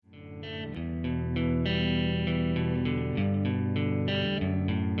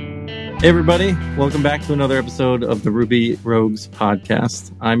Hey everybody, welcome back to another episode of the Ruby Rogues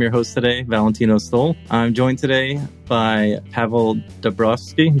podcast. I'm your host today, Valentino Stoll. I'm joined today by Pavel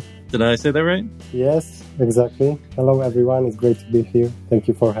Dabrowski. Did I say that right? Yes, exactly. Hello everyone, it's great to be here. Thank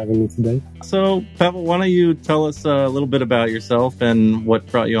you for having me today. So Pavel, why don't you tell us a little bit about yourself and what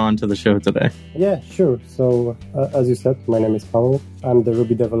brought you on to the show today? Yeah, sure. So as you said, my name is Pavel. I'm the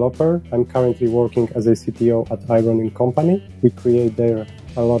Ruby developer. I'm currently working as a CTO at Iron Company. We create there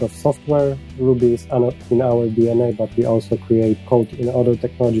a lot of software. Ruby is in our DNA, but we also create code in other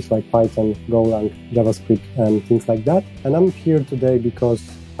technologies like Python, Golang, JavaScript, and things like that. And I'm here today because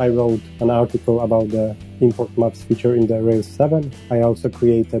I wrote an article about the import maps feature in the Rails 7. I also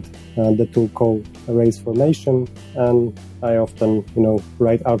created the tool called Rails Formation, and I often,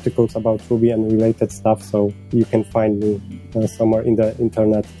 write articles about Ruby and related stuff. So you can find me somewhere in the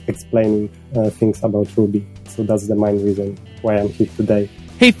internet explaining things about Ruby. So that's the main reason why I'm here today.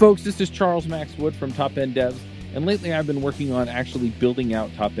 Hey folks, this is Charles Max Wood from Top End Devs, and lately I've been working on actually building out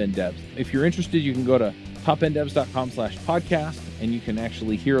Top End Devs. If you're interested, you can go to topenddevs.com/podcast, and you can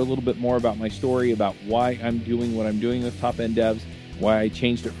actually hear a little bit more about my story, about why I'm doing what I'm doing with Top End Devs, why I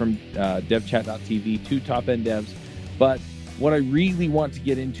changed it from devchat.tv to Top End Devs. But what I really want to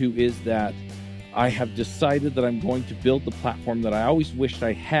get into is that I have decided that I'm going to build the platform that I always wished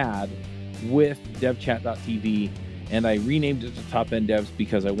I had with devchat.tv, and I renamed it to Top End Devs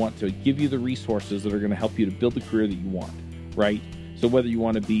because I want to give you the resources that are going to help you to build the career that you want, right? So whether you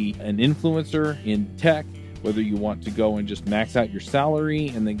want to be an influencer in tech, whether you want to go and just max out your salary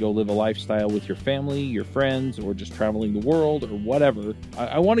and then go live a lifestyle with your family, your friends, or just traveling the world or whatever,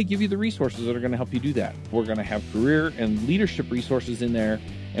 I want to give you the resources that are going to help you do that. We're going to have career and leadership resources in there,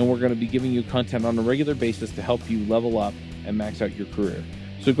 and we're going to be giving you content on a regular basis to help you level up and max out your career.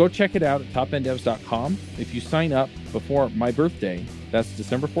 So go check it out at topenddevs.com. If you sign up before my birthday, that's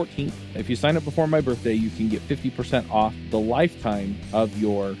December 14th. If you sign up before my birthday, you can get 50% off the lifetime of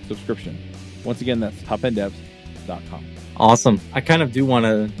your subscription. Once again, that's topenddevs.com. Awesome. I kind of do want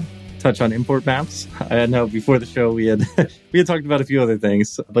to touch on import maps. I know before the show we had talked about a few other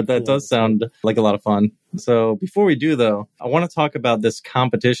things, but that does sound like a lot of fun. So before we do, though, I want to talk about this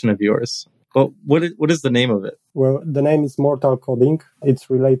competition of yours. But what is the name of it? Well, the name is Mortal Coding. It's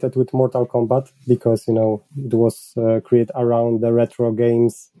related with Mortal Kombat because, it was created around the retro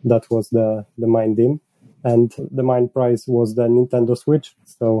games. That was the main theme. And the main prize was the Nintendo Switch.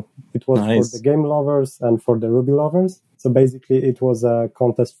 So it was for the game lovers and for the Ruby lovers. So basically it was a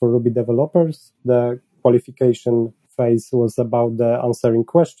contest for Ruby developers. The qualification phase was about the answering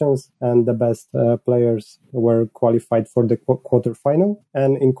questions, and the best players were qualified for the quarterfinal.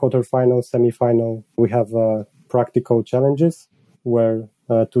 And in quarterfinal, semifinal, we have practical challenges where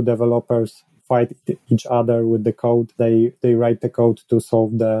two developers fight each other with the code. They write the code to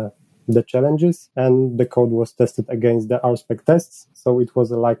solve the challenges, and the code was tested against the RSpec tests. So it was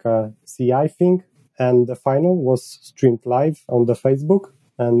like a CI thing. And the final was streamed live on the Facebook.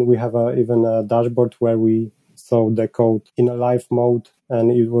 And we have even a dashboard where we saw the code in a live mode.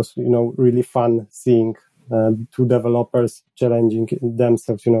 And it was, really fun seeing two developers challenging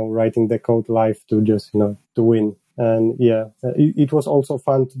themselves, writing the code live to just, to win. And it was also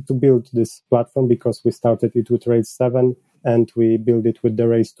fun to build this platform because we started it with Rails 7 and we built it with the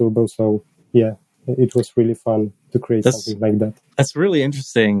Rails Turbo. So it was really fun to create something like that. That's really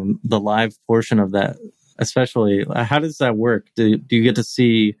interesting, the live portion of that. Especially, how does that work? Do you get to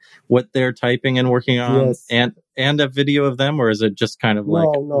see what they're typing and working on, yes, and a video of them, or is it just kind of like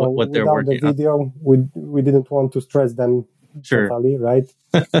what they're working on? Without the video, we didn't want to stress them totally, right?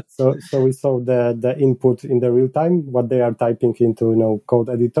 so we saw the input in the real time, what they are typing into code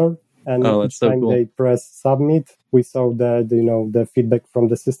editor, and each time they press submit, we saw the feedback from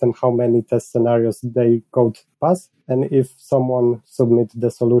the system, how many test scenarios they code pass, and if someone submit the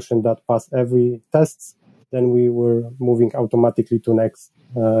solution that pass every test, then we were moving automatically to next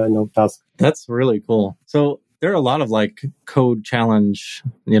task. That's really cool. So there are a lot of code challenge,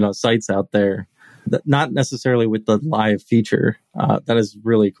 sites out there, that not necessarily with the live feature. That is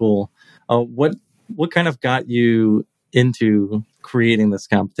really cool. What kind of got you into creating this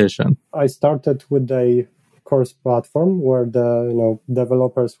competition? I started with a course platform where the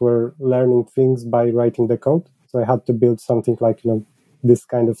developers were learning things by writing the code. So I had to build something like this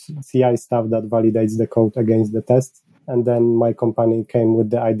kind of CI stuff that validates the code against the tests. And then my company came with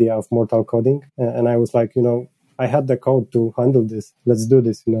the idea of Mortal Coding. And I was like, I had the code to handle this. Let's do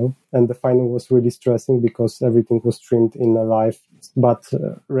this, And the final was really stressing because everything was streamed in a live. But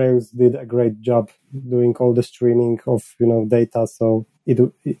Rails did a great job doing all the streaming of, data. So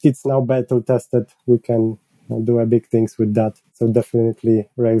it's now battle tested. We can do big things with that. So definitely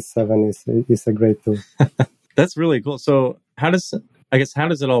Rails 7 is a great tool. That's really cool. So how does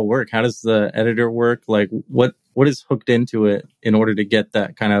it all work? How does the editor work? Like what is hooked into it in order to get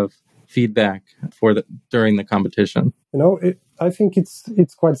that kind of feedback during the competition? I think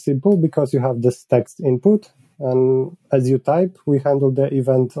it's quite simple because you have this text input, and as you type, we handle the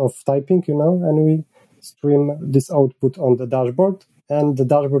event of typing, and we stream this output on the dashboard. And the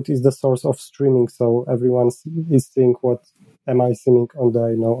dashboard is the source of streaming, so everyone is seeing what am I seeing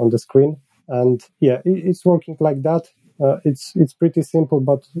on the screen. And yeah, it's working like that. It's pretty simple,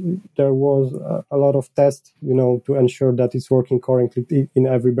 but there was a lot of tests, to ensure that it's working correctly in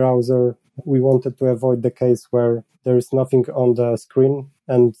every browser. We wanted to avoid the case where there is nothing on the screen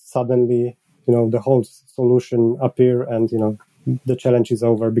and suddenly, the whole solution appear and, the challenge is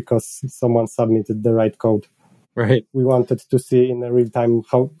over because someone submitted the right code. Right. We wanted to see in real time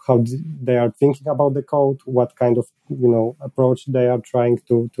how they are thinking about the code, what kind of, approach they are trying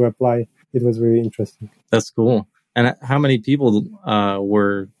to apply. It was really interesting. That's cool. And how many people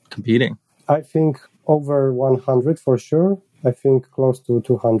were competing? I think over 100 for sure. I think close to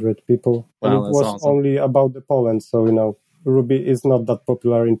 200 people. Wow, and it was awesome. only about the Poland. So, Ruby is not that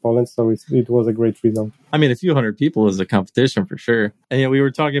popular in Poland. So it was a great result. I mean, a few hundred people is a competition for sure. And we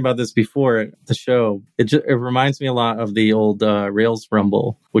were talking about this before the show. It reminds me a lot of the old Rails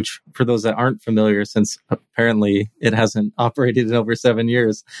Rumble, which for those that aren't familiar, since apparently it hasn't operated in over 7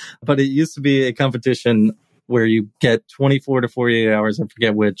 years, but it used to be a competition where you get 24 to 48 hours, I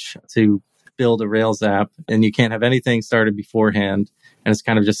forget which, to build a Rails app, and you can't have anything started beforehand. And it's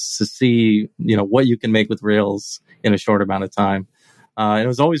kind of just to see, what you can make with Rails in a short amount of time. And it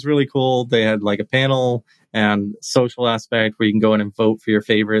was always really cool. They had like a panel and social aspect where you can go in and vote for your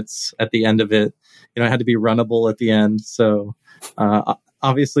favorites at the end of it. It had to be runnable at the end. So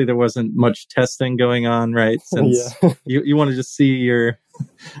obviously there wasn't much testing going on, right? Since you want to just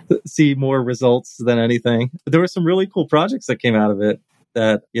see more results than anything. But there were some really cool projects that came out of it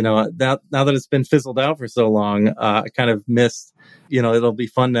that, now that it's been fizzled out for so long, I kind of missed, it'll be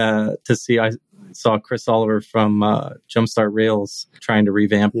fun to see. I saw Chris Oliver from Jumpstart Rails trying to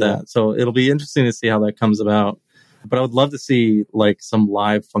revamp that. So it'll be interesting to see how that comes about. But I would love to see like some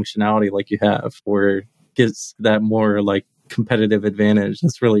live functionality like you have where it gives that more like competitive advantage.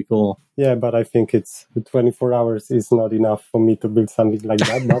 That's really cool. Yeah, but I think it's 24 hours is not enough for me to build something like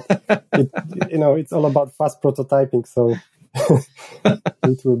that. But it's all about fast prototyping. So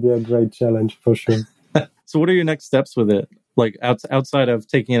it will be a great challenge for sure. So what are your next steps with it? Like outside of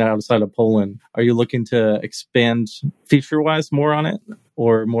taking it outside of Poland, are you looking to expand feature-wise more on it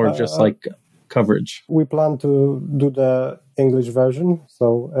or more just like coverage? We plan to do the English version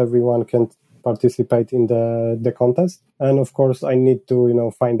so everyone can participate in the contest. And of course, I need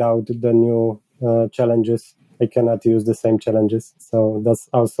to, find out the new challenges. I cannot use the same challenges. So that's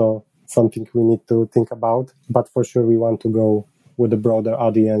also something we need to think about. But for sure, we want to go with a broader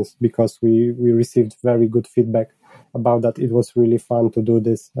audience because we received very good feedback about that. It was really fun to do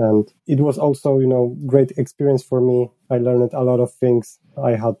this. And it was also, great experience for me. I learned a lot of things.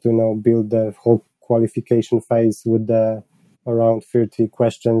 I had to, build the whole qualification phase with the around 30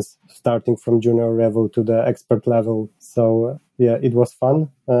 questions, starting from junior level to the expert level. So yeah, it was fun.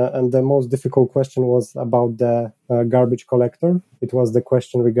 And the most difficult question was about the garbage collector. It was the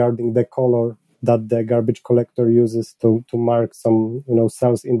question regarding the color that the garbage collector uses to mark some,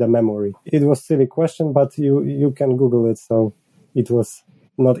 cells in the memory. It was a silly question, but you can Google it. So it was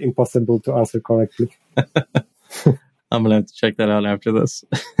not impossible to answer correctly. I'm going to have to check that out after this.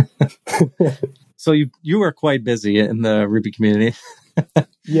 So you are quite busy in the Ruby community.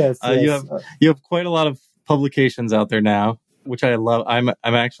 Yes. You have quite a lot of publications out there now, which I love. I'm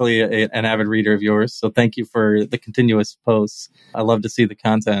actually an avid reader of yours, so thank you for the continuous posts. I love to see the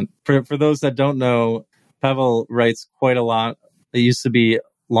content. For those that don't know, Pavel writes quite a lot. It used to be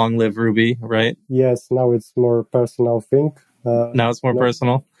Long Live Ruby, right? Yes, now it's more personal thing. Now it's more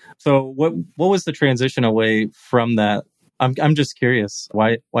personal. So what was the transition away from that? I'm just curious.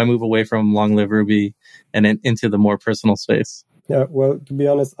 Why move away from Long Live Ruby and into the more personal space? Yeah, well, to be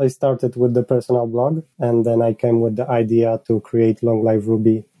honest, I started with the personal blog, and then I came with the idea to create Long Live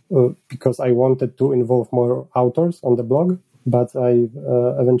Ruby because I wanted to involve more authors on the blog, but I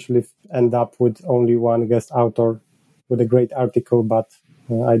eventually end up with only one guest author with a great article, but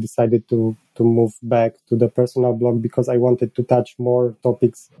I decided to move back to the personal blog because I wanted to touch more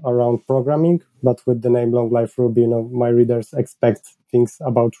topics around programming, but with the name Long Live Ruby, my readers expect things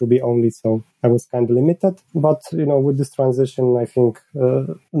about Ruby only, so I was kind of limited. But, with this transition, I think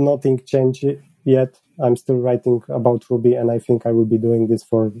nothing changed yet. I'm still writing about Ruby, and I think I will be doing this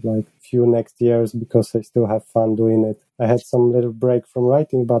for like few next years because I still have fun doing it. I had some little break from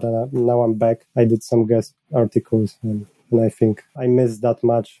writing, but now I'm back. I did some guest articles, and I think I missed that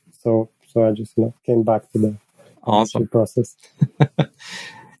much. So I just came back to the awesome process.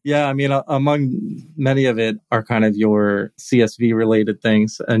 Yeah, I mean, among many of it are kind of your CSV related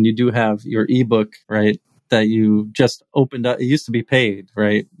things, and you do have your ebook, right? That you just opened up. It used to be paid,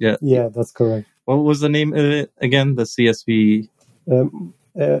 right? Yeah, that's correct. What was the name of it again? The CSV.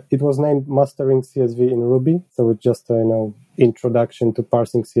 It was named Mastering CSV in Ruby, so it's just introduction to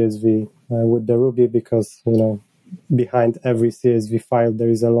parsing CSV with the Ruby, because behind every CSV file there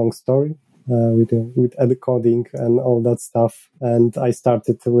is a long story with coding and all that stuff. And I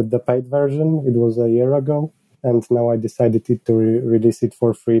started with the paid version. It was a year ago, and now I decided to release it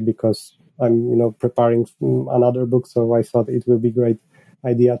for free because I'm preparing another book, so I thought it will be great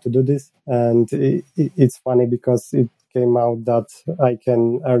idea to do this. And it's funny because it came out that I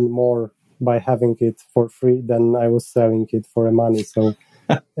can earn more by having it for free than I was selling it for money. So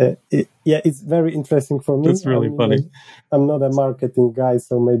it's very interesting for me. That's really funny. I'm not a marketing guy,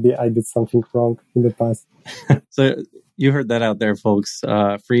 so maybe I did something wrong in the past. So you heard that out there, folks.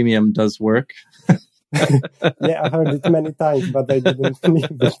 Freemium does work. Yeah, I heard it many times, but I didn't believe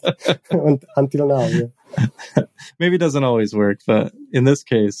it until now. Yeah. Maybe it doesn't always work, but in this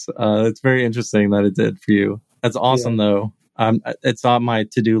case, it's very interesting that it did for you. That's awesome, though. It's on my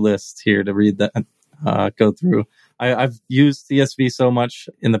to-do list here to read that, go through. I've used CSV so much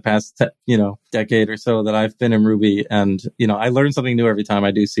in the past, decade or so that I've been in Ruby, and I learn something new every time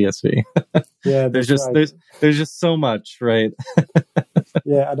I do CSV. Yeah, there's just so much, right?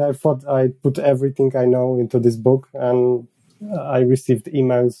 Yeah, and I thought I put everything I know into this book, and I received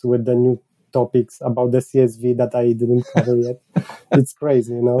emails with the new topics about the CSV that I didn't cover yet. It's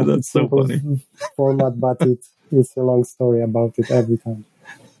crazy, That's so funny. Format, but it's a long story about it every time.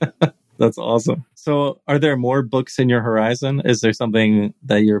 That's awesome. So are there more books in your horizon? Is there something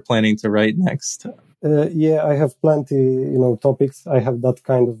that you're planning to write next? Yeah, I have plenty, topics. I have that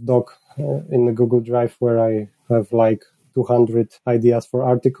kind of doc in the Google Drive where I have like 200 ideas for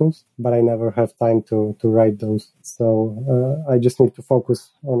articles, but I never have time to write those. So I just need to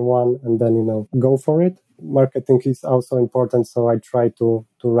focus on one and then, go for it. Marketing is also important, so I try to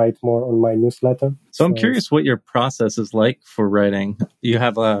write more on my newsletter. So I'm curious what your process is like for writing. You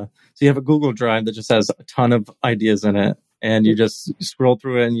have a Google Drive that just has a ton of ideas in it, and you just scroll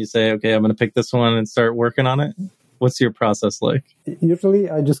through it and you say, okay, I'm going to pick this one and start working on it. What's your process like? Usually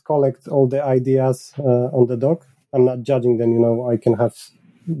I just collect all the ideas on the doc. I'm not judging them, I can have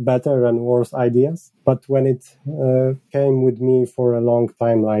better and worse ideas. But when it came with me for a long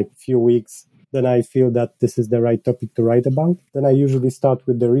time, like few weeks, then I feel that this is the right topic to write about. Then I usually start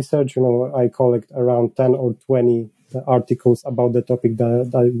with the research. I collect around 10 or 20 articles about the topic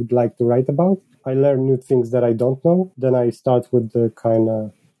that I would like to write about. I learn new things that I don't know. Then I start with the kind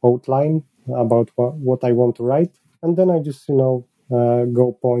of outline about what I want to write. And then I just,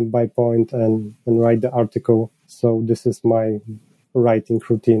 go point by point and write the article. So this is my writing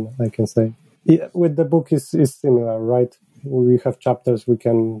routine, I can say. Yeah, with the book is similar, right? We have chapters, we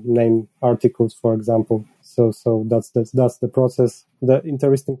can name articles, for example. So that's the process. The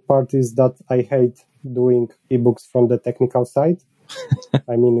interesting part is that I hate doing ebooks from the technical side.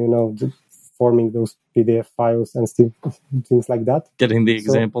 I mean, forming those PDF files and things like that. Getting the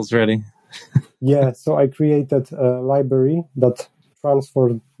examples ready. Yeah, so I created a library that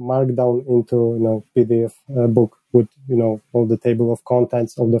transferred Markdown into PDF book with all the table of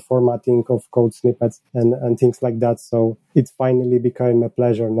contents, of the formatting of code snippets and things like that. So it finally became a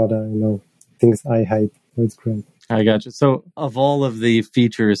pleasure, not a things I hate. It's great. I got you. So of all of the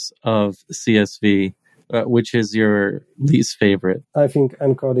features of CSV, which is your least favorite? I think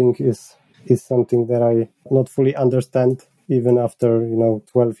encoding is something that I not fully understand even after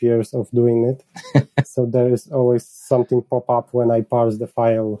 12 years of doing it. So there is always something pop up when I parse the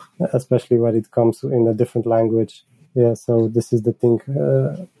file, especially when it comes in a different language. Yeah, so this is the thing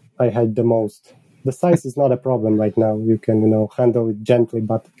I hate the most. The size is not a problem right now. You can handle it gently,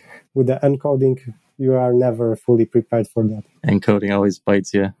 but with the encoding, you are never fully prepared for that. Encoding always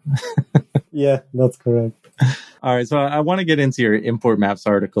bites you. Yeah, that's correct. All right, so I want to get into your import maps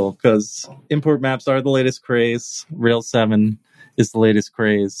article because import maps are the latest craze. Rails 7 is the latest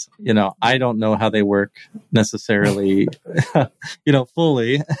craze. I don't know how they work necessarily,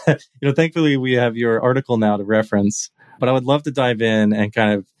 fully. Thankfully we have your article now to reference, but I would love to dive in and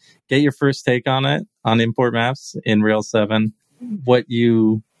kind of get your first take on it, on import maps in Rails 7, what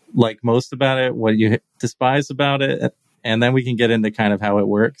you like most about it, what you despise about it, and then we can get into kind of how it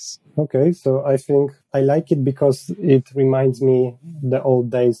works. Okay, so I think I like it because it reminds me the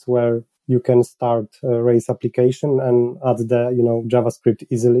old days where you can start a Rails application and add the, JavaScript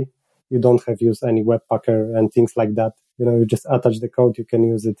easily. You don't have to use any Webpacker and things like that. You just attach the code, you can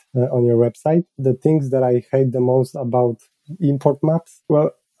use it on your website. The things that I hate the most about import maps,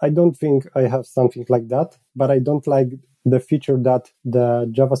 well, I don't think I have something like that, but I don't like the feature that the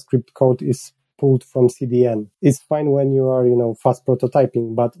JavaScript code is pulled from CDN. It's fine when you are, fast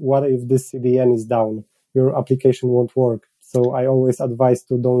prototyping, but what if this CDN is down? Your application won't work. So I always advise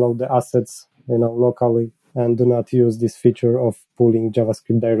to download the assets, locally, and do not use this feature of pulling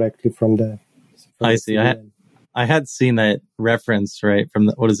JavaScript directly from the CDN. I had seen that reference, right, from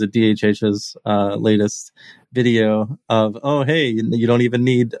DHH's latest video of, oh, hey, you don't even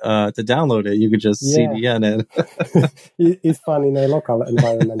need to download it. You could just CDN it. It's fun in a local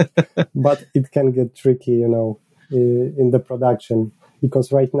environment, but it can get tricky, in the production,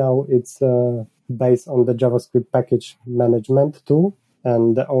 because right now it's based on the JavaScript package management tool,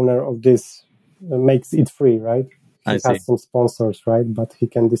 and the owner of this makes it free, right? He has some sponsors, right? But he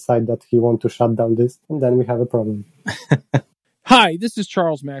can decide that he wants to shut down this, and then we have a problem. Hi, this is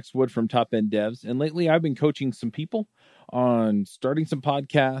Charles Max Wood from Top End Devs, and lately I've been coaching some people on starting some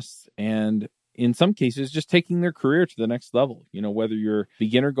podcasts and in some cases just taking their career to the next level. Whether you're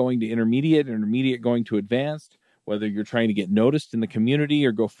beginner going to intermediate going to advanced, whether you're trying to get noticed in the community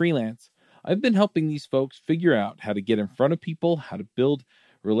or go freelance, I've been helping these folks figure out how to get in front of people, how to build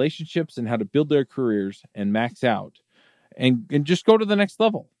relationships, and how to build their careers and max out and just go to the next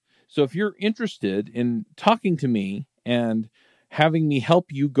level. So if you're interested in talking to me and having me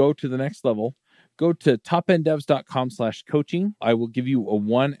help you go to the next level, go to topenddevs.com/coaching. I will give you a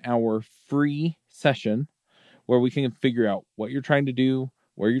 1-hour free session where we can figure out what you're trying to do,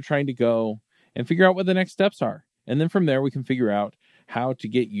 where you're trying to go, and figure out what the next steps are. And then from there, we can figure out how to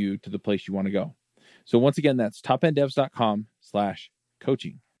get you to the place you want to go. So once again, that's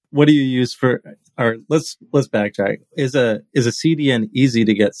topenddevs.com/coaching. What do you use for, or let's backtrack. Is a CDN easy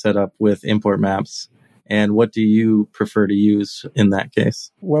to get set up with import maps? And what do you prefer to use in that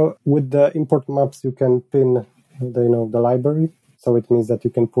case? Well, with the import maps, you can pin the library. So it means that you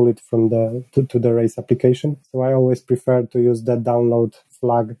can pull it from to the Rails application. So I always prefer to use the download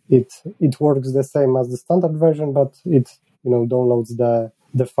flag. It works the same as the standard version, but it downloads the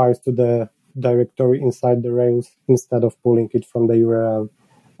files to the directory inside the Rails instead of pulling it from the URL.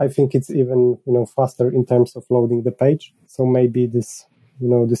 I think it's even faster in terms of loading the page. So maybe this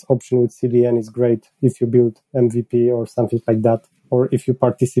option with CDN is great if you build MVP or something like that, or if you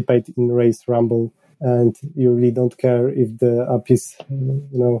participate in Rails Rumble and you really don't care if the app is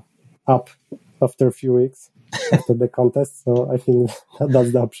up after a few weeks after the contest. So I think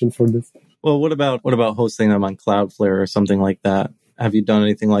that's the option for this. Well, what about hosting them on Cloudflare or something like that? Have you done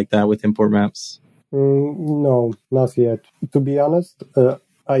anything like that with import maps? No, not yet. To be honest,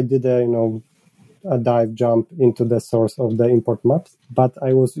 I did a dive jump into the source of the import maps, but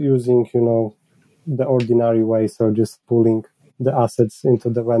I was using the ordinary way, so just pulling the assets into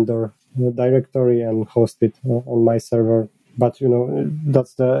the vendor directory and host it on my server. But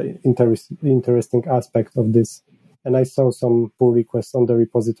that's the interesting aspect of this. And I saw some pull requests on the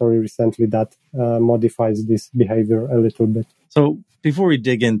repository recently that modifies this behavior a little bit. So before we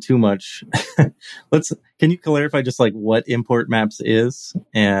dig in too much, can you clarify just like what import maps is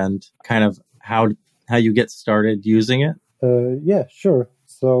and kind of how you get started using it? Yeah, sure.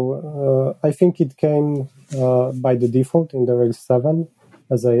 So I think it came by the default in the Rails 7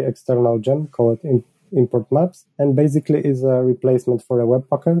 as an external gem called import maps, and basically is a replacement for a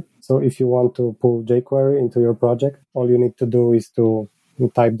Webpacker. So if you want to pull jQuery into your project, all you need to do is to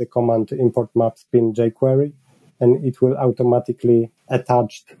type the command import maps pin jQuery, and it will automatically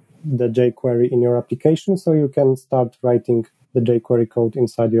attach the jQuery in your application, so you can start writing the jQuery code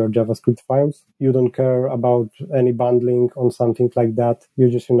inside your JavaScript files. You don't care about any bundling on something like that. You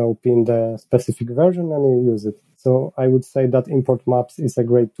just, pin the specific version and you use it. So I would say that import maps is a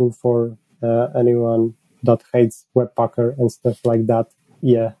great tool for anyone that hates Webpacker and stuff like that.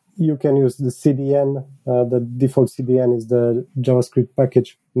 Yeah, you can use the CDN. The default CDN is the JavaScript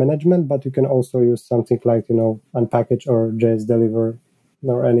package management, but you can also use something like, Unpackage or JS Deliver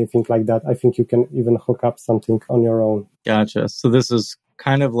or anything like that. I think you can even hook up something on your own. Gotcha. So this is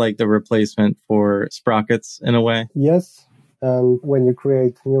kind of like the replacement for Sprockets in a way? Yes. And when you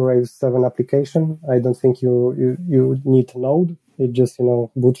create new Rails 7 application, I don't think you need Node. It just,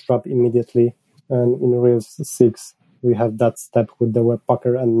 bootstrap immediately. And in Rails 6, we have that step with the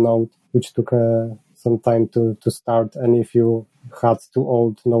Webpacker and Node, which took some time to start. And if you had too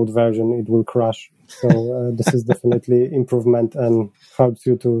old Node version, it will crash. So this is definitely improvement and helps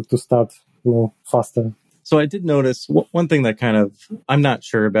you to start, faster. So I did notice one thing that kind of I'm not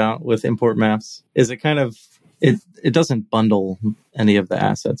sure about with import maps is it doesn't bundle any of the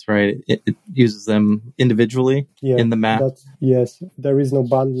assets, right? It uses them individually in the map. Yes, there is no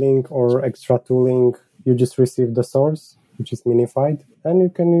bundling or extra tooling. You just receive the source, which is minified, and you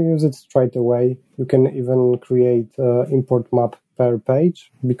can use it straight away. You can even create import map per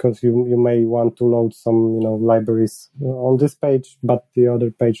page, because you may want to load some libraries on this page, but the other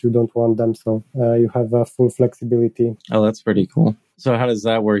page you don't want them, so you have full flexibility. Oh, that's pretty cool. So how does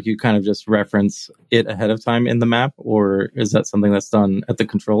that work? You kind of just reference it ahead of time in the map, or is that something that's done at the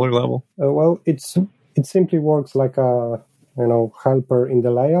controller level? Well, it simply works like a helper in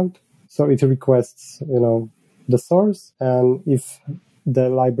the layout. So it requests the source, and if the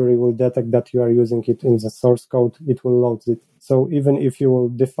library will detect that you are using it in the source code, it will load it. So even if you will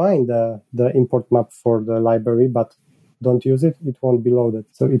define the import map for the library, but don't use it, it won't be loaded.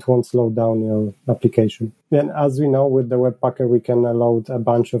 So it won't slow down your application. Then, as we know, with the Webpacker, we can load a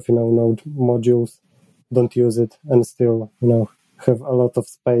bunch of, Node modules, don't use it, and still, have a lot of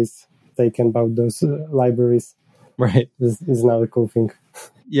space taken by those libraries. Right. This is now a cool thing.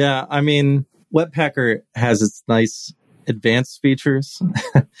 Yeah. I mean, Webpacker has its nice advanced features.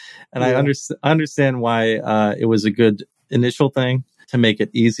 And I understand why it was a good initial thing to make it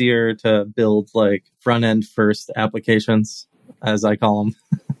easier to build like front end first applications, as I call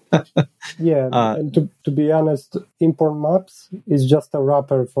them. Yeah, and to be honest, import maps is just a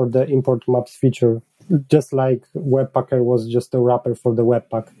wrapper for the import maps feature, just like Webpacker was just a wrapper for the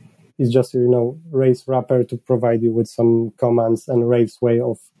Webpack. It's just, Rails wrapper to provide you with some commands and Rails way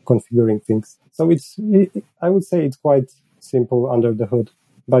of configuring things. So I would say it's quite simple under the hood,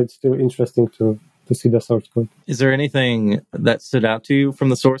 but it's still interesting to see the source code. Is there anything that stood out to you from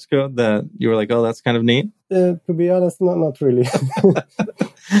the source code that you were like, oh, that's kind of neat? To be honest, not really.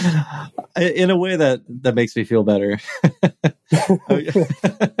 In a way that makes me feel better.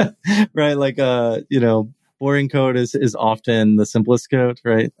 Right? Like, boring code is often the simplest code,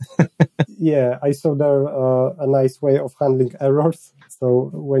 right? Yeah, I saw there a nice way of handling errors.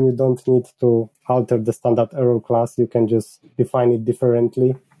 So when you don't need to alter the standard error class, you can just define it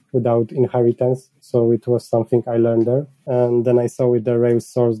differently without inheritance. So it was something I learned there. And then I saw with the Rails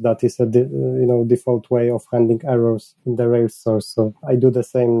source that is a default way of handling errors in the Rails source. So I do the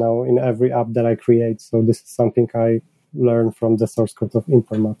same now in every app that I create. So this is something I learned from the source code of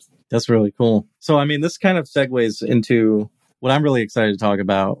import maps. That's really cool. So, I mean, this kind of segues into what I'm really excited to talk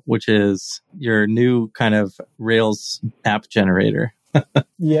about, which is your new kind of Rails app generator.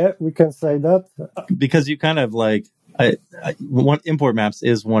 Yeah, we can say that. Because you kind of like, import maps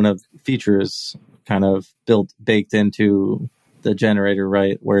is one of features kind of baked into the generator,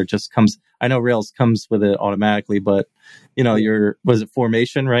 right? Where it just comes, I know Rails comes with it automatically, but was it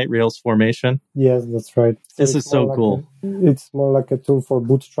Formation, right? Rails Formation? Yes, that's right. So this is so cool. It's more like a tool for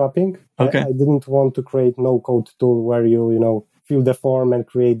bootstrapping. Okay. I didn't want to create no-code tool where you fill the form and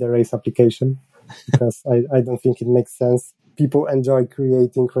create the Rails application, because I don't think it makes sense. People enjoy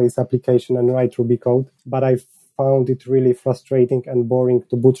creating Rails application and write Ruby code, but I found it really frustrating and boring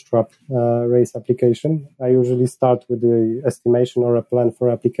to bootstrap Rails application. I usually start with the estimation or a plan for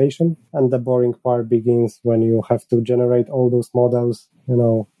application, and the boring part begins when you have to generate all those models,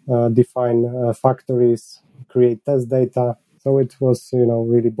 define factories, create test data. So it was,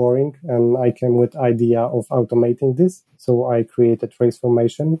 really boring, and I came with idea of automating this. So I created Rails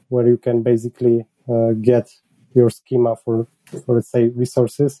Formation, where you can basically get your schema for let's say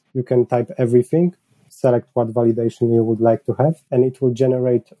resources. You can type everything, select what validation you would like to have, and it will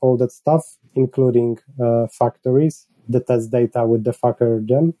generate all that stuff, including factories, the test data with the Packer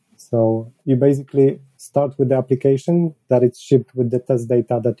gem. So you basically start with the application that it's shipped with the test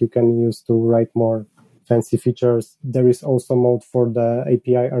data that you can use to write more fancy features. There is also mode for the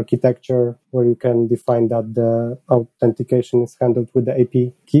API architecture, where you can define that the authentication is handled with the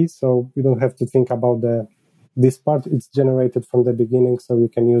AP key. So you don't have to think about this part. It's generated from the beginning, so you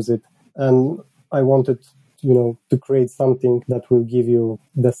can use it. And I wanted, to create something that will give you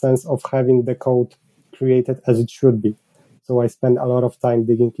the sense of having the code created as it should be. So I spent a lot of time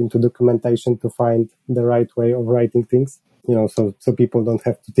digging into documentation to find the right way of writing things, so people don't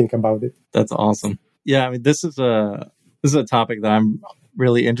have to think about it. That's awesome. Yeah, I mean, this is a topic that I'm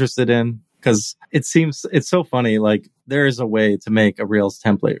really interested in, because it's so funny. Like, there is a way to make a Rails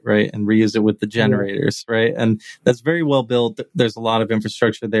template, right? And reuse it with the generators, right? And that's very well built. There's a lot of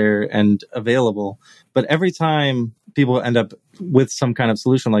infrastructure there and available. But every time people end up with some kind of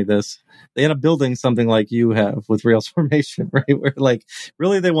solution like this, they end up building something like you have with Rails Formation, right? Where like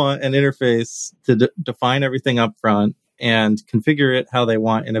really they want an interface to define everything up front and configure it how they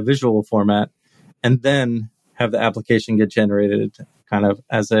want in a visual format, and then have the application get generated kind of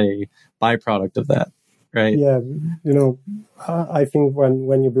as a byproduct of that, right? Yeah, I think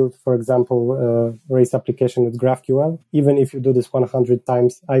when you build, for example, a Rails application with GraphQL, even if you do this 100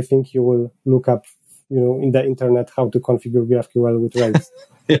 times, I think you will look up, in the internet how to configure GraphQL with Rails.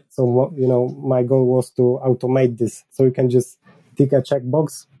 Yeah. So, my goal was to automate this. So you can just tick a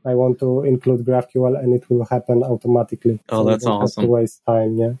checkbox. I want to include GraphQL, and it will happen automatically. Oh, so that's you don't awesome. have to waste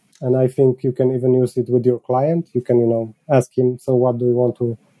time, yeah. And I think you can even use it with your client. You can, ask him, so what do you want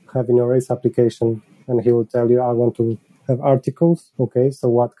to have in your Rails application? And he will tell you, I want to have articles. Okay, so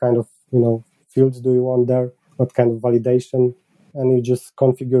what kind of, fields do you want there? What kind of validation? And you just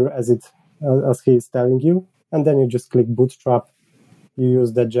configure as he is telling you. And then you just click Bootstrap. You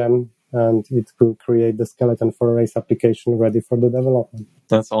use the gem, and it will create the skeleton for a Rails application ready for the development.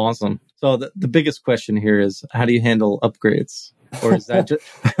 That's awesome. So the biggest question here is, how do you handle upgrades? Or is that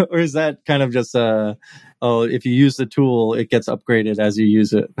or is that kind of just if you use the tool, it gets upgraded as you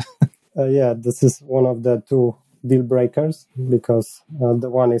use it? Yeah, this is one of the two deal breakers, because the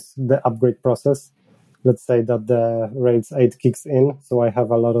one is the upgrade process. Let's say that the Rails 8 kicks in, so I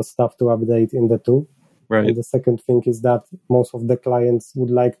have a lot of stuff to update in the tool. Right. And the second thing is that most of the clients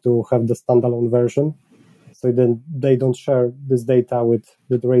would like to have the standalone version, so then they don't share this data with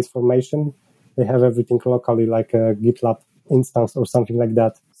Rails Formation. They have everything locally, like a GitLab instance or something like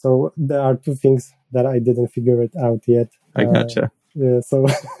that. So there are two things that I didn't figure it out yet. I gotcha. Yeah, so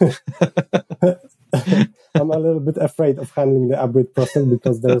I'm a little bit afraid of handling the upgrade process,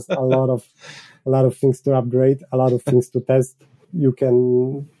 because there's a lot of things to upgrade, a lot of things to test. You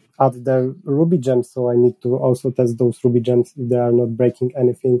can add the Ruby gems, so I need to also test those Ruby gems if they are not breaking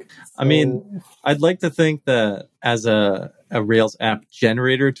anything. So, I mean, I'd like to think that as a Rails app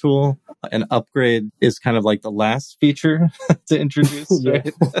generator tool, an upgrade is kind of like the last feature to introduce,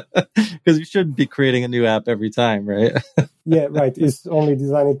 right? Because you shouldn't be creating a new app every time, right? Yeah, right. It's only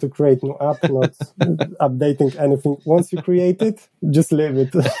designed to create new app, not updating anything. Once you create it, just leave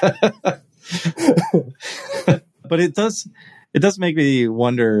it. But it does make me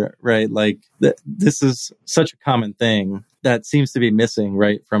wonder, right? Like this is such a common thing that seems to be missing,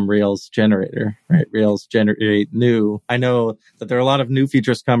 right, from Rails Generator, right? Rails Generate New. I know that there are a lot of new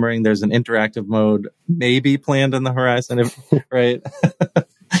features coming. There's an interactive mode maybe planned on the horizon, right?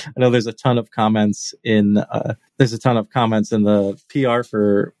 I know there's a ton of comments in the PR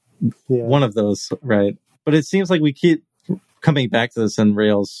for one of those, right? But it seems like we keep coming back to this in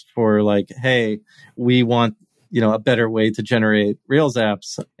Rails for like, hey, we want a better way to generate Rails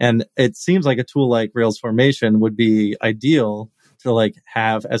apps. And it seems like a tool like Rails Formation would be ideal to like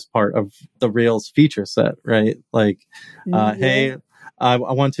have as part of the Rails feature set, right? Like, hey, I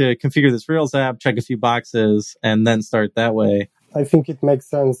want to configure this Rails app, check a few boxes, and then start that way. I think it makes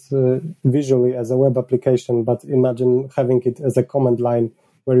sense visually as a web application, but imagine having it as a command line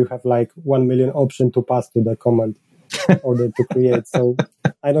where you have like 1 million options to pass to the command in order to create. So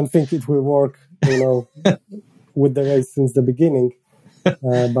I don't think it will work, with the Rails since the beginning.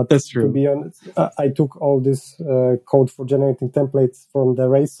 But that's true. To be honest, I took all this code for generating templates from the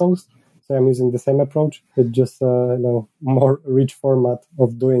Rails source. So I'm using the same approach. It's just more rich format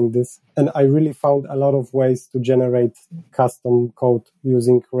of doing this. And I really found a lot of ways to generate custom code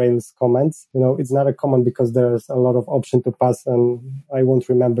using Rails commands. It's not a command because there's a lot of options to pass, and I won't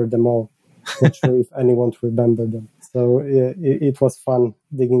remember them all. Not sure if anyone will remember them. So it was fun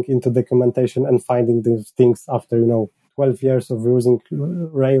digging into documentation and finding these things after 12 years of using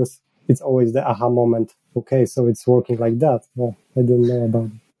Rails. It's always the aha moment. Okay, so it's working like that. Well, I didn't know about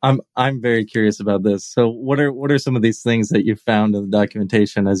it. I'm very curious about this. So what are some of these things that you found in the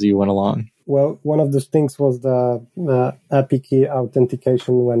documentation as you went along? Well, one of those things was the API key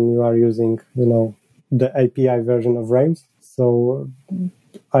authentication when you are using the API version of Rails. So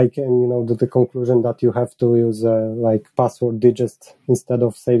I came to the conclusion that you have to use like password digits instead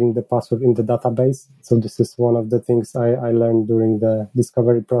of saving the password in the database. So this is one of the things I learned during the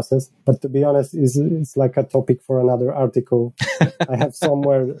discovery process. But to be honest, it's like a topic for another article. I have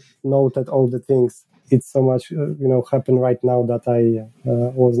somewhere noted all the things. It's so much happen right now that I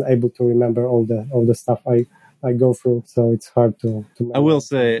wasn't able to remember all the stuff I go through. So it's hard to I will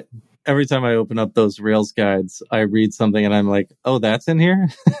say, every time I open up those Rails guides, I read something and I'm like, oh, that's in here?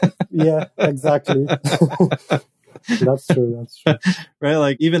 Yeah, exactly. That's true. That's true. Right?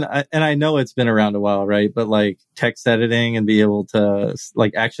 Like even, and I know it's been around a while, right? But like text editing and be able to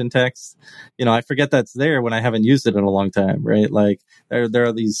like action text, I forget that's there when I haven't used it in a long time, right? Like there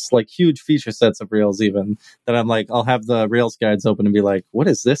are these like huge feature sets of Rails even that I'm like, I'll have the Rails guides open and be like, what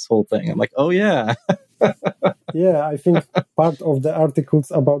is this whole thing? I'm like, oh yeah. Yeah, I think part of the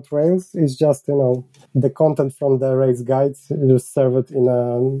articles about Rails is just, the content from the Rails guides, you serve it in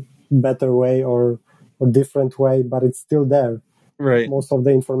a better way or different way, but it's still there. Right. Most of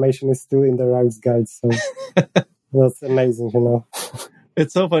the information is still in the Rails guides. So that's amazing,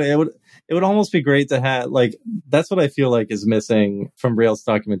 It's so funny. It would almost be great to have, like, that's what I feel like is missing from Rails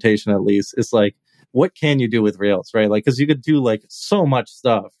documentation, at least. It's like, what can you do with Rails, right? Like, because you could do like so much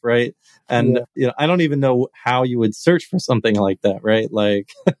stuff, right? And I don't even know how you would search for something like that, right? Like,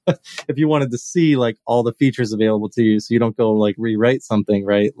 if you wanted to see like all the features available to you, so you don't go like rewrite something,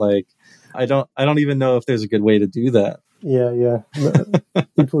 right? Like, I don't even know if there's a good way to do that. Yeah.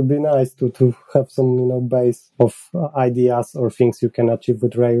 It would be nice to have some, base of ideas or things you can achieve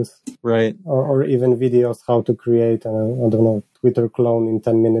with Rails. Right. Or even videos how to create, I don't know, Twitter clone in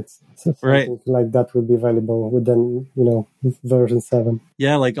 10 minutes. So right. Something like that would be valuable within, version 7.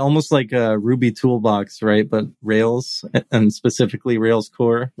 Yeah, like almost like a Ruby toolbox, right? But Rails and specifically Rails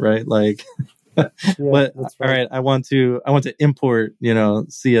core, right? Like... But right. All right, I want to import,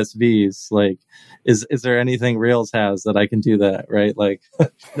 CSVs. Like, is there anything Rails has that I can do that, right? Like,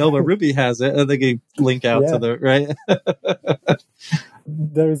 no, but Ruby has it. They can link out to the right.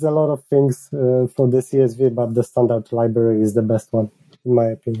 There is a lot of things for the CSV, but the standard library is the best one, in my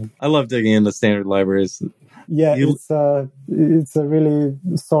opinion. I love digging into standard libraries. Yeah, it's a really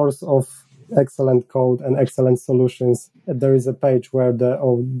source of excellent code and excellent solutions. There is a page where the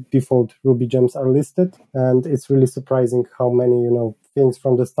default Ruby gems are listed, and it's really surprising how many things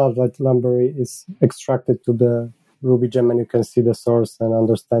from the standard library is extracted to the Ruby gem, and you can see the source and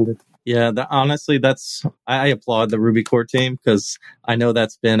understand it. Yeah, honestly, I applaud the Ruby core team, because I know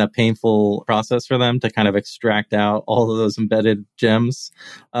that's been a painful process for them to kind of extract out all of those embedded gems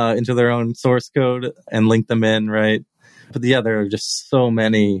into their own source code and link them in, right? But yeah, there are just so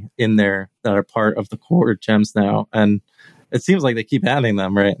many in there that are part of the core gems now, and it seems like they keep adding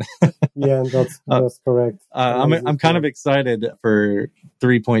them, right? Yeah, that's correct. I'm kind of excited for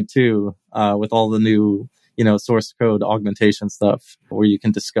 3.2 with all the new source code augmentation stuff, where you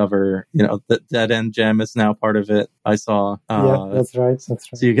can discover the dead end gem is now part of it. I saw. Yeah, that's right.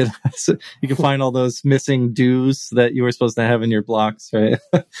 So you can find all those missing do's that you were supposed to have in your blocks, right?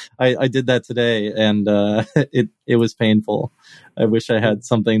 I did that today, and it was painful. I wish I had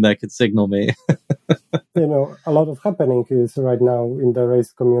something that could signal me. A lot of happening is right now in the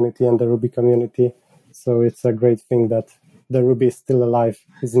Rails community and the Ruby community. So it's a great thing that the Ruby is still alive.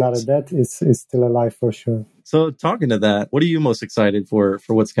 It's not a dead, it's still alive for sure. So talking to that, what are you most excited for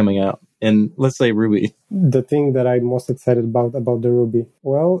what's coming out in, let's say, Ruby? The thing that I'm most excited about the Ruby?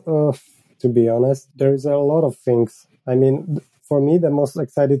 Well, to be honest, there's a lot of things. I mean, for me, the most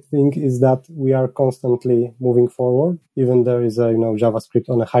exciting thing is that we are constantly moving forward. Even there is a, JavaScript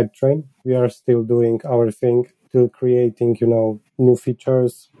on a hype train. We are still doing our thing, still creating, new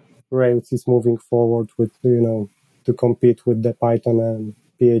features. Rails is moving forward with, to compete with the Python and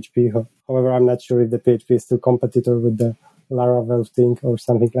PHP. However, I'm not sure if the PHP is still competitor with the Laravel thing or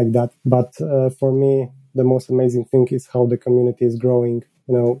something like that. But for me, the most amazing thing is how the community is growing.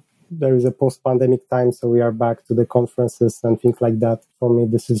 There is a post-pandemic time, so we are back to the conferences and things like that. For me,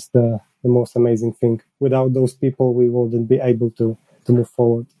 this is the most amazing thing. Without those people, we wouldn't be able to move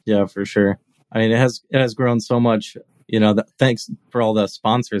forward. Yeah, for sure. I mean, it has grown so much. Thanks for all the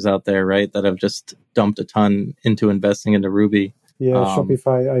sponsors out there, right, that have just dumped a ton into investing into Ruby. Yeah,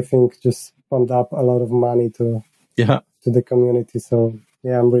 Shopify, I think, just pumped up a lot of money to the community. So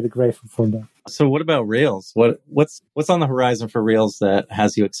yeah, I'm really grateful for that. So what about Rails? What's on the horizon for Rails that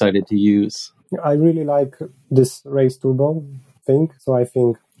has you excited to use? I really like this Rails Turbo thing. So I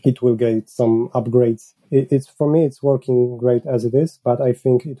think it will get some upgrades. For me, it's working great as it is, but I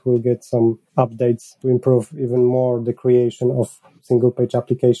think it will get some updates to improve even more the creation of single page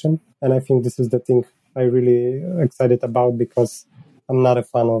application. And I think this is the thing I really excited about, because I'm not a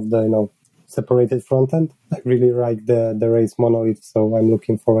fan of the, separated front end. I really like the Rails monolith, so I'm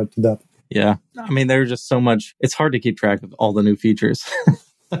looking forward to that. Yeah. I mean, there's just so much. It's hard to keep track of all the new features.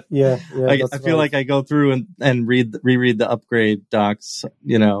 Yeah. I feel like I go through and reread the upgrade docs,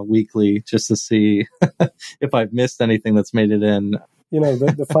 weekly, just to see if I've missed anything that's made it in.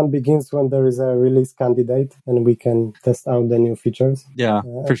 The fun begins when there is a release candidate and we can test out the new features. Yeah,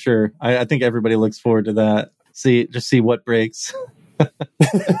 for sure. I think everybody looks forward to that. See what breaks.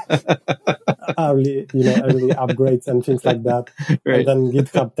 early upgrades and things like that. Right. And then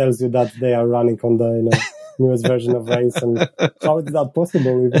GitHub tells you that they are running on the newest version of Rails, and how is that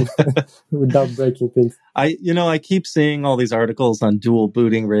possible even without breaking things? I keep seeing all these articles on dual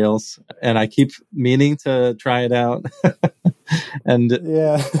booting Rails, and I keep meaning to try it out. And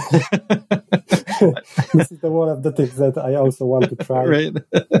yeah, this is one of the things that I also want to try. Right.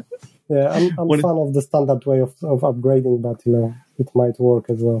 Yeah, I'm fan of the standard way of upgrading, but it might work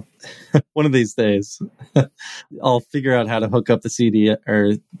as well. One of these days, I'll figure out how to hook up the CD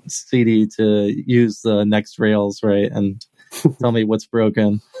to use the next Rails, right, and tell me what's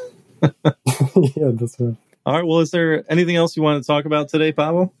broken. Yeah, that's right. All right. Well, is there anything else you want to talk about today,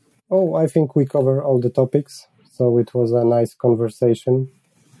 Pavel? Oh, I think we cover all the topics, so it was a nice conversation.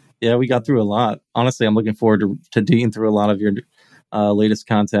 Yeah, we got through a lot. Honestly, I'm looking forward to digging through a lot of your latest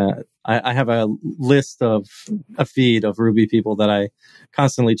content. I have a feed of Ruby people that I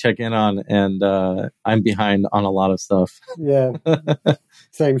constantly check in on, and I'm behind on a lot of stuff. Yeah,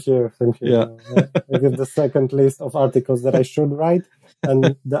 same here. Yeah. I have the second list of articles that I should write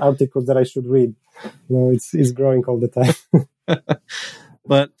and the articles that I should read. It's growing all the time.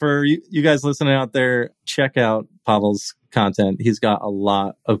 But for you guys listening out there, check out Pavel's content. He's got a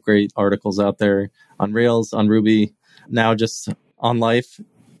lot of great articles out there on Rails, on Ruby, now just on life,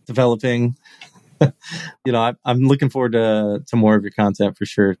 developing. I'm looking forward to more of your content for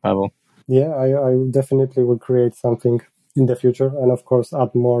sure, Pavel. Yeah, I definitely will create something in the future, and of course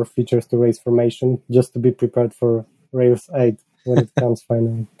add more features to Rails Formation just to be prepared for Rails 8 when it comes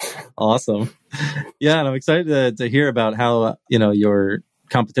finally. Awesome. Yeah, and I'm excited to hear about how your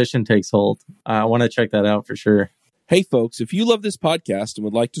competition takes hold. I want to check that out for sure. Hey folks, if you love this podcast and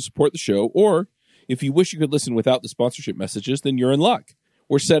would like to support the show, or if you wish you could listen without the sponsorship messages, then you're in luck.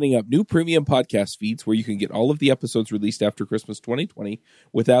 We're setting up new premium podcast feeds where you can get all of the episodes released after Christmas 2020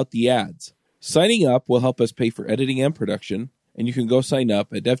 without the ads. Signing up will help us pay for editing and production, and you can go sign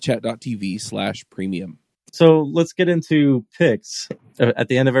up at devchat.tv/premium. So let's get into picks. At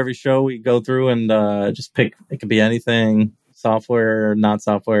the end of every show, we go through and just pick. It could be anything, software, not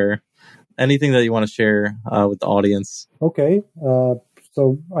software, anything that you want to share with the audience. Okay,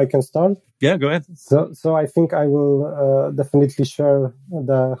 so I can start. Yeah, go ahead. So I think I will definitely share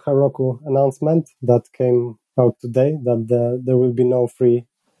the Heroku announcement that came out today, that there will be no free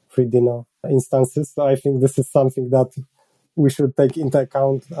Dino instances. So I think this is something that we should take into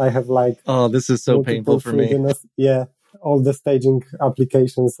account. I have this is so painful for me. Dinos. Yeah, all the staging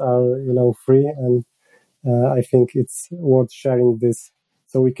applications are free, and I think it's worth sharing this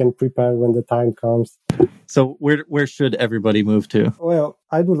so we can prepare when the time comes. So where should everybody move to? Well,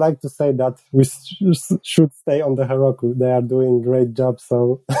 I would like to say that we should stay on the Heroku. They are doing great job.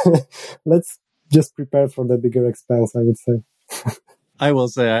 So let's just prepare for the bigger expense, I would say. I will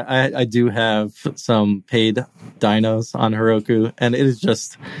say I do have some paid dynos on Heroku, and it is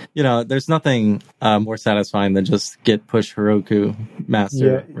just, there's nothing more satisfying than just git push Heroku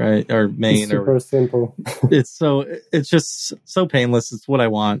master, right? Or main. It's super simple. It's just so painless. It's what I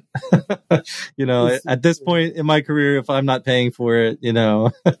want. At this point in my career, if I'm not paying for it,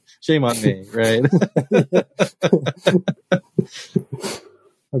 shame on me, right?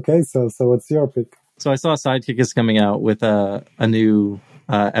 Okay, so what's your pick? So I saw Sidekick is coming out with a new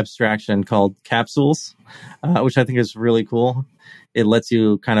abstraction called Capsules, which I think is really cool. It lets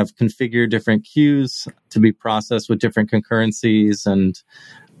you kind of configure different queues to be processed with different concurrencies and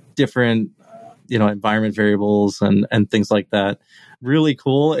different, environment variables and things like that. Really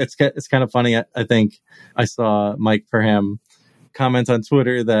cool. It's kind of funny. I think I saw Mike Perham comment on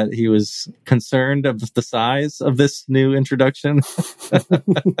Twitter that he was concerned of the size of this new introduction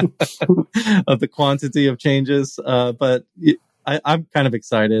of the quantity of changes. But I'm kind of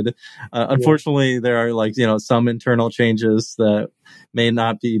excited. Unfortunately, there are some internal changes that may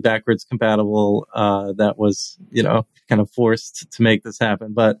not be backwards compatible. That was, kind of forced to make this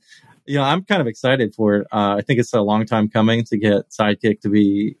happen. But, I'm kind of excited for it. I think it's a long time coming to get Sidekick to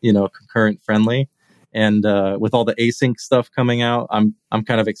be, concurrent friendly. And with all the async stuff coming out, I'm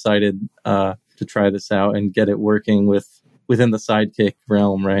kind of excited to try this out and get it working within the Sidekick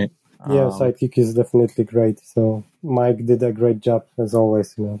realm, right? Yeah, Sidekick is definitely great. So Mike did a great job as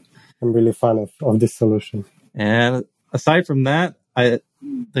always. I'm really fan of this solution. And aside from that,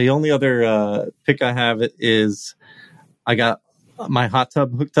 the only other pick I have is I got my hot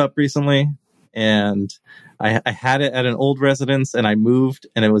tub hooked up recently, and I had it at an old residence, and I moved,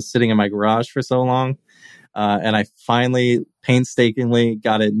 and it was sitting in my garage for so long. And I finally painstakingly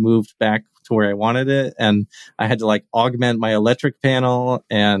got it moved back to where I wanted it. And I had to augment my electric panel.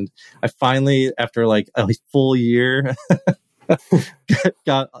 And I finally, after a full year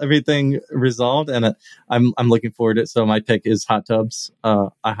got everything resolved, and I'm looking forward to it. So my pick is hot tubs. I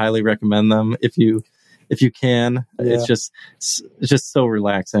highly recommend them if you can. Yeah. It's just so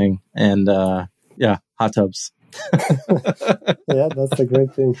relaxing, and hot tubs. Yeah, that's a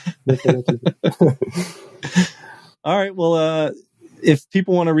great thing. Definitely. All right. Well, if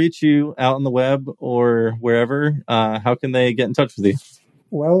people want to reach you out on the web or wherever, how can they get in touch with you?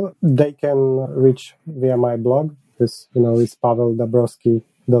 Well, they can reach via my blog. This, is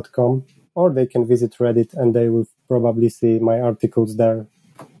paveldabrowski.com, or they can visit Reddit and they will probably see my articles there.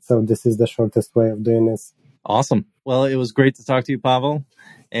 So this is the shortest way of doing this. Awesome. Well, it was great to talk to you, Pavel,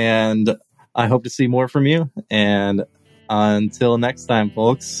 and I hope to see more from you. And until next time,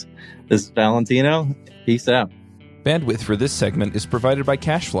 folks, this is Valentino. Peace out. Bandwidth for this segment is provided by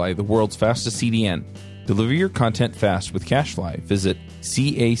CacheFly, the world's fastest CDN. Deliver your content fast with CacheFly. Visit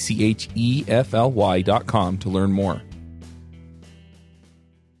CACHEFLY.com to learn more.